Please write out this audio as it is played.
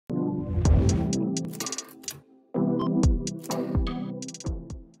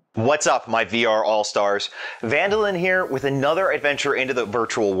What's up, my VR all-stars? Vandalin here with another adventure into the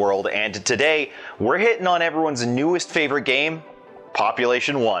virtual world, and today we're hitting on everyone's newest favorite game,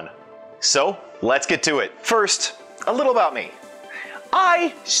 Population 1. So, let's get to it. First, a little about me.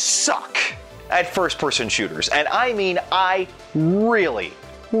 I suck at first-person shooters, and I mean I really,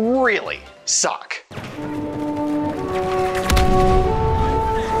 really suck.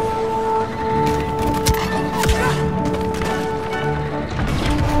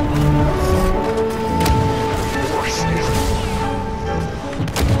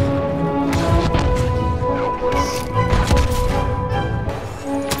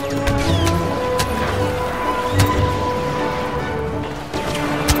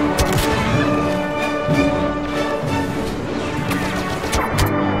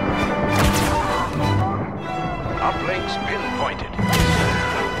 Uplinks pinpointed.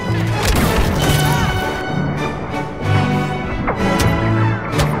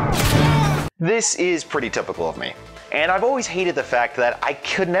 This is pretty typical of me. And I've always hated the fact that I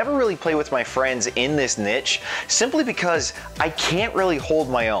could never really play with my friends in this niche simply because I can't really hold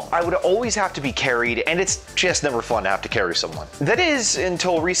my own. I would always have to be carried, and it's just never fun to have to carry someone. That is,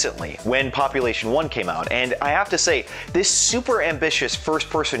 until recently, when Population 1 came out, and I have to say, this super ambitious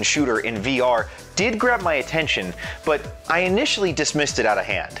first-person shooter in VR did grab my attention, but I initially dismissed it out of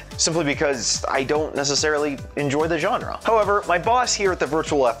hand, simply because I don't necessarily enjoy the genre. However, my boss here at the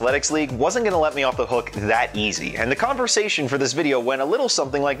Virtual Athletics League wasn't going to let me off the hook that easy, and the conversation for this video went a little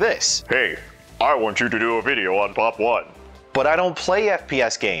something like this. Hey, I want you to do a video on Pop 1. But I don't play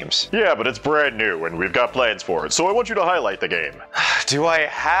FPS games. Yeah, but it's brand new and we've got plans for it, so I want you to highlight the game. Do I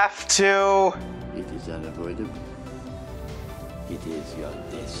have to? It is unavoidable. It is your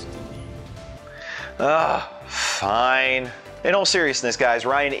destiny. Fine. In all seriousness, guys,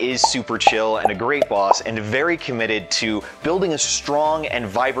 Ryan is super chill and a great boss and very committed to building a strong and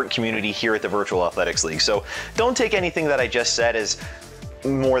vibrant community here at the Virtual Athletics League. So don't take anything that I just said as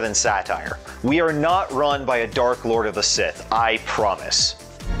more than satire. We are not run by a Dark Lord of the Sith, I promise.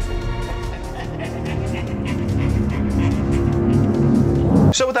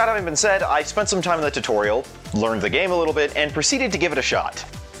 So with that having been said, I spent some time in the tutorial, learned the game a little bit, and proceeded to give it a shot.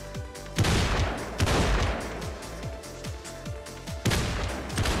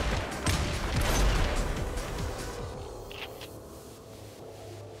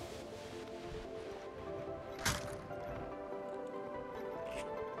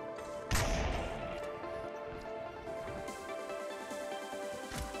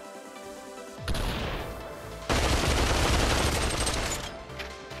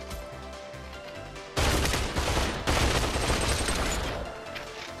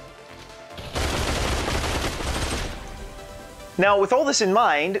 Now, with all this in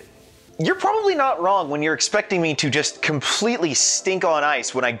mind, you're probably not wrong when you're expecting me to just completely stink on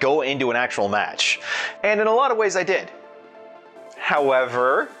ice when I go into an actual match. And in a lot of ways I did.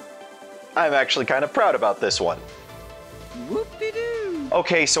 However, I'm actually kind of proud about this one. Whoop-de-doo!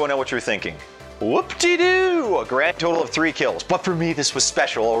 Okay, so I know what you're thinking. Whoop-de-doo! A grand total of 3 kills. But for me, this was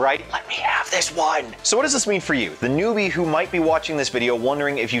special, alright? Let me have this one! So what does this mean for you, the newbie who might be watching this video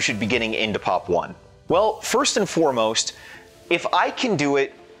wondering if you should be getting into Pop 1? Well, first and foremost, if I can do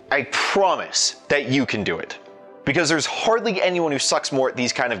it, I promise that you can do it. Because there's hardly anyone who sucks more at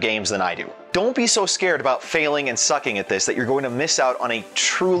these kind of games than I do. Don't be so scared about failing and sucking at this that you're going to miss out on a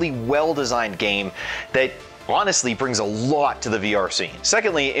truly well-designed game that honestly brings a lot to the VR scene.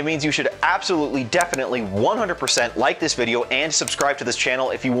 Secondly, it means you should absolutely, definitely, 100% like this video and subscribe to this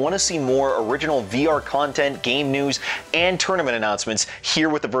channel if you want to see more original VR content, game news, and tournament announcements here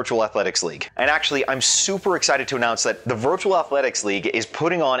with the Virtual Athletics League. And actually, I'm super excited to announce that the Virtual Athletics League is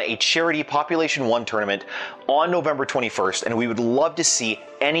putting on a charity Population 1 tournament on November 21st, and we would love to see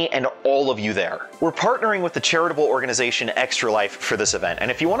any and all of you there. We're partnering with the charitable organization Extra Life for this event, and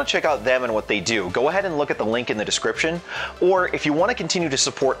if you want to check out them and what they do, go ahead and look at the link in the description, or if you want to continue to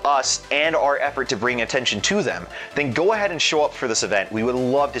support us and our effort to bring attention to them, then go ahead and show up for this event. We would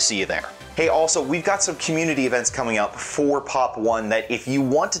love to see you there. Hey, also, we've got some community events coming up for Pop 1 that if you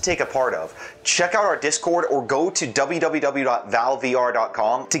want to take a part of, check out our Discord or go to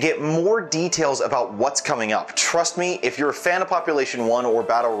www.valvr.com to get more details about what's coming up. Trust me, if you're a fan of Population 1 or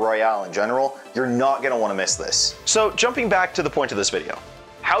Battle Royale in general, you're not going to want to miss this. So, jumping back to the point of this video.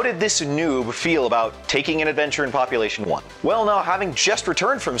 How did this noob feel about taking an adventure in Population 1? Well, now, having just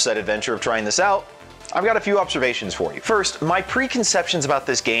returned from said adventure of trying this out, I've got a few observations for you. First, my preconceptions about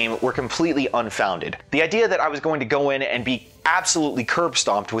this game were completely unfounded. The idea that I was going to go in and be absolutely curb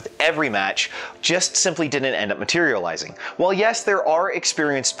stomped with every match just simply didn't end up materializing. While yes, there are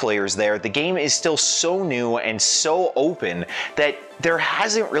experienced players there, the game is still so new and so open that there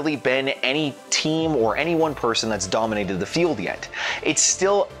hasn't really been any team or any one person that's dominated the field yet. It's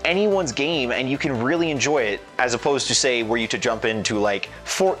still anyone's game and you can really enjoy it, as opposed to, say, were you to jump into like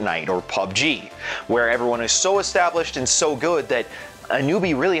Fortnite or PUBG, where everyone is so established and so good that a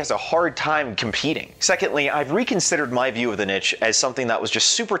newbie really has a hard time competing. Secondly, I've reconsidered my view of the niche as something that was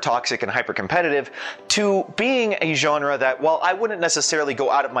just super toxic and hyper competitive to being a genre that, while I wouldn't necessarily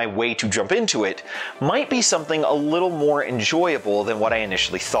go out of my way to jump into it, might be something a little more enjoyable than what I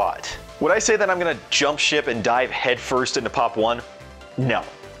initially thought. Would I say that I'm gonna jump ship and dive headfirst into Pop 1? No,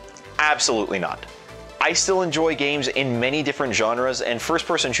 absolutely not. I still enjoy games in many different genres, and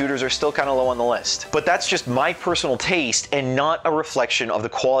first-person shooters are still kind of low on the list. But that's just my personal taste and not a reflection of the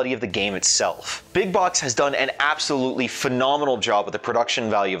quality of the game itself. Big Box has done an absolutely phenomenal job with the production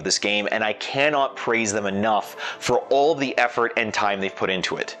value of this game, and I cannot praise them enough for all of the effort and time they've put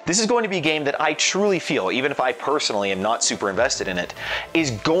into it. This is going to be a game that I truly feel, even if I personally am not super invested in it, is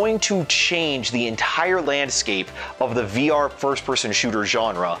going to change the entire landscape of the VR first-person shooter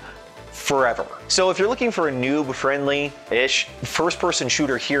genre forever. So if you're looking for a noob-friendly-ish first-person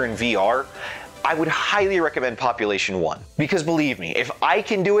shooter here in VR, I would highly recommend Population 1. Because believe me, if I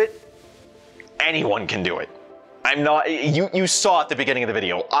can do it, anyone can do it. I'm not, you saw at the beginning of the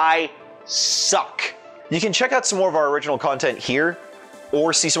video, I suck. You can check out some more of our original content here,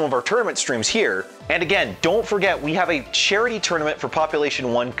 or see some of our tournament streams here. And again, don't forget, we have a charity tournament for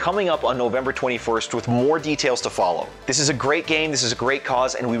Population 1 coming up on November 21st with more details to follow. This is a great game, this is a great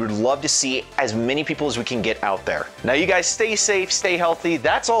cause, and we would love to see as many people as we can get out there. Now you guys stay safe, stay healthy,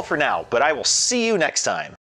 that's all for now, but I will see you next time.